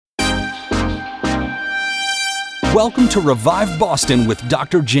Welcome to Revive Boston with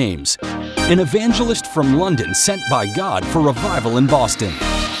Dr. Jaymz, an evangelist from London sent by God for revival in Boston.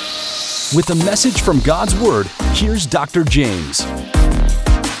 With a message from God's Word, here's Dr. Jaymz.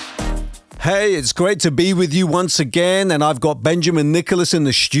 Hey, it's great to be with you once again, and I've got Nicolas in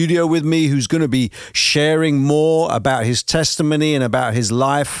the studio with me, who's going to be sharing more about his testimony and about his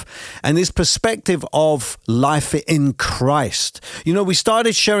life and his perspective of life in Christ. You know, we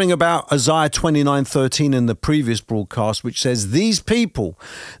started sharing about Isaiah 29:13 in the previous broadcast, which says, "These people,"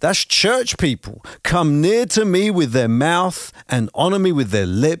 that's church people, "come near to me with their mouth and honor me with their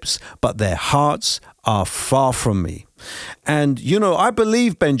lips, but their hearts are far from me." And, you know, I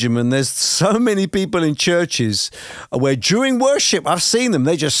believe, Benjamin, there's so many people in churches where during worship, I've seen them,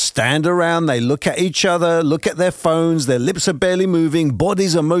 they just stand around, they look at each other, look at their phones, their lips are barely moving,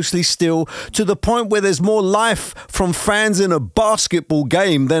 bodies are mostly still, to the point where there's more life from fans in a basketball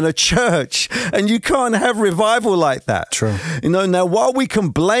game than a church. And you can't have revival like that. True. You know, now while we can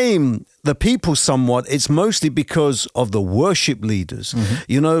blame the people somewhat, it's mostly because of the worship leaders. Mm-hmm.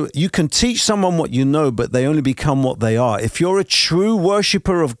 You know, you can teach someone what you know, but they only become what they are. If you're a true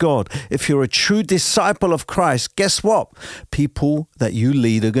worshiper of God, if you're a true disciple of Christ, guess what? People that you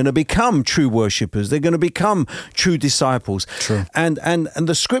lead are going to become true worshipers. They're going to become true disciples. True. And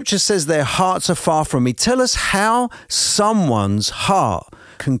the scripture says their hearts are far from me. Tell us how someone's heart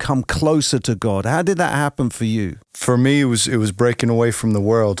can come closer to God. How did that happen for you? For me, it was breaking away from the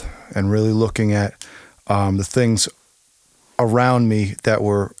world and really looking at the things around me that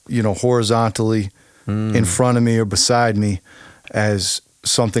were, you know, horizontally in front of me or beside me as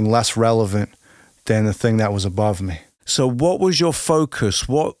something less relevant than the thing that was above me. So what was your focus?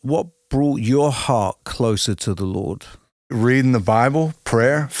 What brought your heart closer to the Lord? Reading the Bible,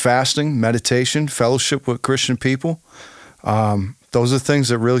 prayer, fasting, meditation, fellowship with Christian people. Those are things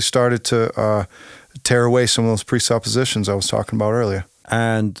that really started to tear away some of those presuppositions I was talking about earlier.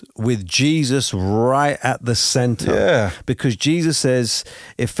 And with Jesus right at the center. Yeah. Because Jesus says,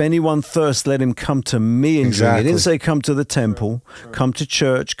 if anyone thirsts, let him come to me and drink. He didn't say come to the temple, come to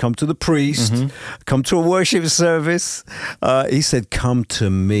church, come to the priest, come to a worship service. He said, come to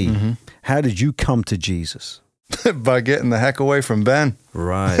me. Mm-hmm. How did you come to Jesus? By getting the heck away from Ben.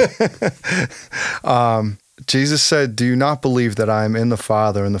 Right. Jesus said, "Do you not believe that I am in the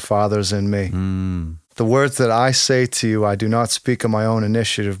Father and the Father is in me? The words that I say to you, I do not speak of my own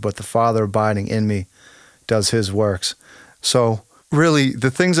initiative, but the Father abiding in me does his works." So really, the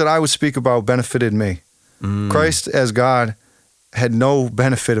things that I would speak about benefited me. Christ as God had no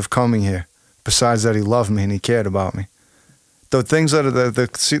benefit of coming here besides that he loved me and he cared about me. The things that are the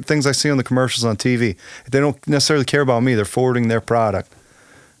things I see on the commercials on TV, they don't necessarily care about me. They're forwarding their product,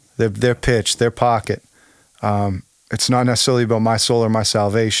 their pitch, their pocket. It's not necessarily about my soul or my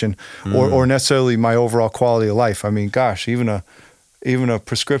salvation or necessarily my overall quality of life. I mean, gosh, even a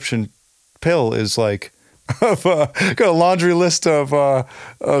prescription pill is like got a laundry list of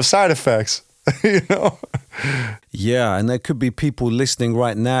side effects, you know? Yeah, and there could be people listening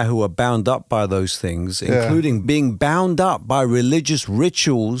right now who are bound up by those things, including being bound up by religious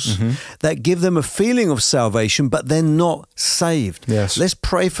rituals that give them a feeling of salvation, but they're not saved. Yes. Let's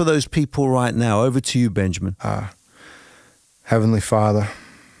pray for those people right now. Over to you, Benjamin. Heavenly Father,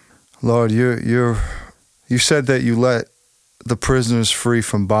 Lord, you said that you let the prisoners free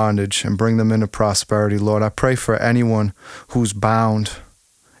from bondage and bring them into prosperity. Lord, I pray for anyone who's bound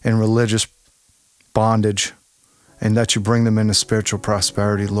in religious bondage, and that you bring them into spiritual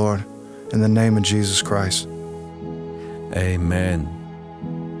prosperity, Lord, in the name of Jesus Christ. Amen.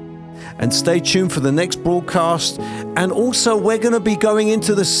 And stay tuned for the next broadcast. And also, we're going to be going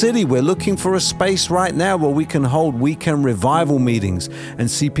into the city. We're looking for a space right now where we can hold weekend revival meetings and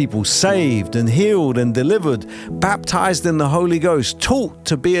see people saved and healed and delivered, baptized in the Holy Ghost, taught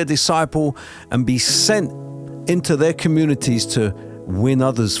to be a disciple and be sent into their communities to win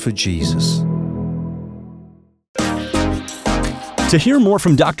others for Jesus. To hear more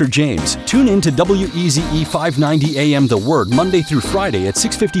from Dr. Jaymz, tune in to WEZE 590 AM The Word Monday through Friday at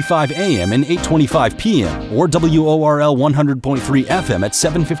 6:55 AM and 8:25 PM, or WORL 100.3 FM at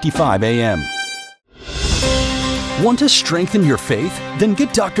 7:55 AM. Want to strengthen your faith? Then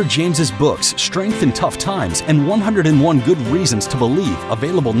get Dr. Jaymz's books, Strength in Tough Times and 101 Good Reasons to Believe,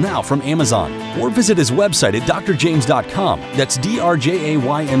 available now from Amazon. Or visit his website at drjaymz.com. That's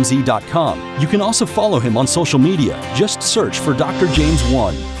drjaymz.com. You can also follow him on social media. Just search for Dr. Jaymz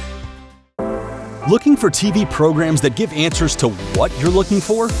 1. Looking for TV programs that give answers to what you're looking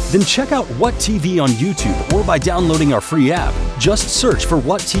for? Then check out What TV on YouTube or by downloading our free app. Just search for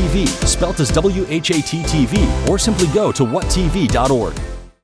What TV, spelt as WHAT TV, or simply go to whattv.org.